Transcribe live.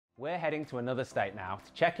We're heading to another state now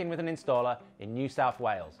to check in with an installer in New South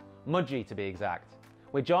Wales, Mudgee to be exact.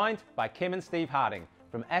 We're joined by Kim and Steve Harding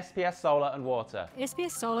from SPS Solar and Water.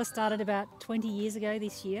 SPS Solar started about 20 years ago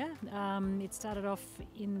this year. It started off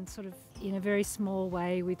in a very small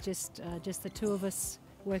way with just the two of us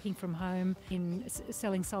working from home in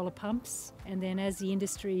selling solar pumps, and then as the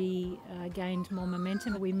industry gained more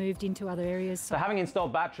momentum, we moved into other areas. So having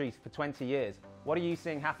installed batteries for 20 years, what are you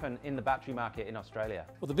seeing happen in the battery market in Australia?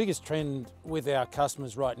 Well, the biggest trend with our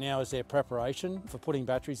customers right now is their preparation for putting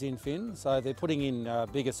batteries in, Finn. So they're putting in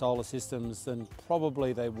bigger solar systems than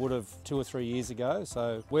probably they would have 2 or 3 years ago.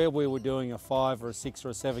 So where we were doing a 5 or a 6 or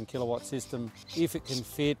a 7 kilowatt system, if it can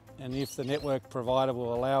fit and if the network provider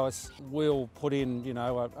will allow us, we'll put in,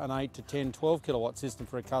 an 8 to 10, 12 kilowatt system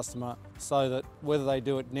for a customer, so that whether they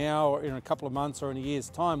do it now or in a couple of months or in a year's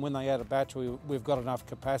time, when they add a battery, we've got enough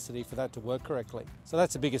capacity for that to work correctly. So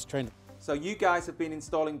that's the biggest trend. So you guys have been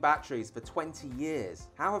installing batteries for 20 years.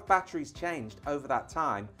 How have batteries changed over that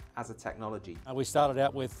time as a technology? We started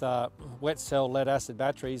out with wet cell lead acid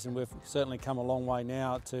batteries, and we've certainly come a long way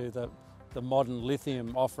now to the modern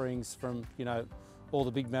lithium offerings from all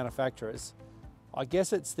the big manufacturers. I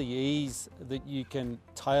guess it's the ease that you can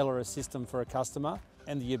tailor a system for a customer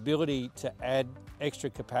and the ability to add extra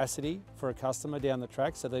capacity for a customer down the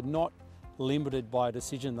track, so they're not limited by a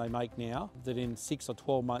decision they make now, that in 6 or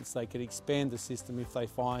 12 months they could expand the system if they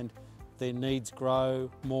find their needs grow,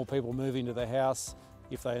 more people move into the house,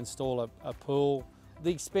 if they install a pool.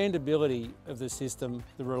 The expandability of the system,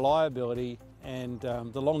 the reliability and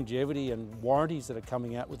the longevity and warranties that are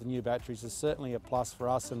coming out with the new batteries is certainly a plus for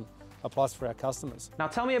us and a plus for our customers. Now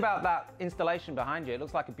tell me about that installation behind you. It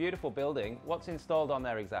looks like a beautiful building. What's installed on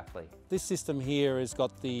there exactly? This system here has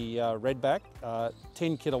got the Redback,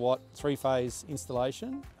 10 kilowatt 3-phase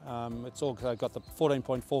installation. It's also got the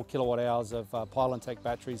 14.4 kilowatt hours of Pylon-Tech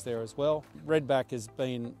batteries there as well. Redback has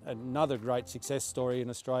been another great success story in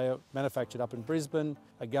Australia, manufactured up in Brisbane.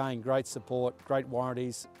 Again, great support, great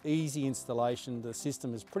warranties, easy installation. The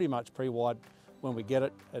system is pretty much pre-wired when we get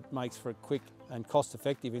it. It makes for a quick and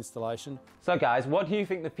cost-effective installation. So guys, what do you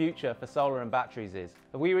think the future for solar and batteries is?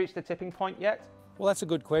 Have we reached a tipping point yet? Well, that's a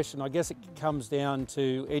good question. I guess it comes down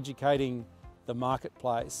to educating the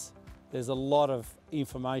marketplace. There's a lot of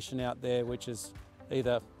information out there which is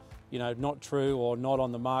either not true or not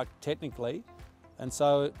on the mark technically. And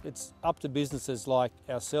so it's up to businesses like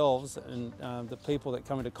ourselves and the people that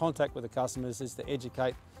come into contact with the customers is to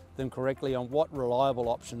educate them correctly on what reliable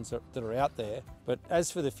options that are out there. But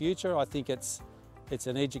as for the future, I think it's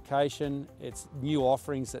an education, it's new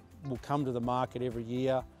offerings that will come to the market every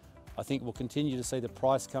year. I think we'll continue to see the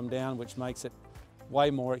price come down, which makes it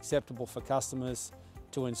way more acceptable for customers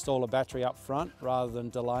to install a battery up front rather than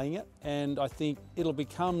delaying it. And I think it'll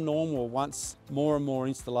become normal once more and more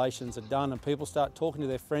installations are done and people start talking to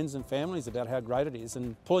their friends and families about how great it is,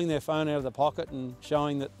 and pulling their phone out of the pocket and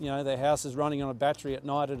showing that their house is running on a battery at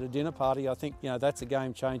night at a dinner party. I think that's a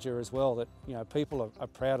game changer as well, that people are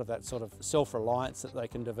proud of that sort of self-reliance that they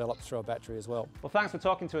can develop through a battery as well. Well, thanks for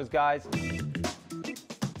talking to us, guys.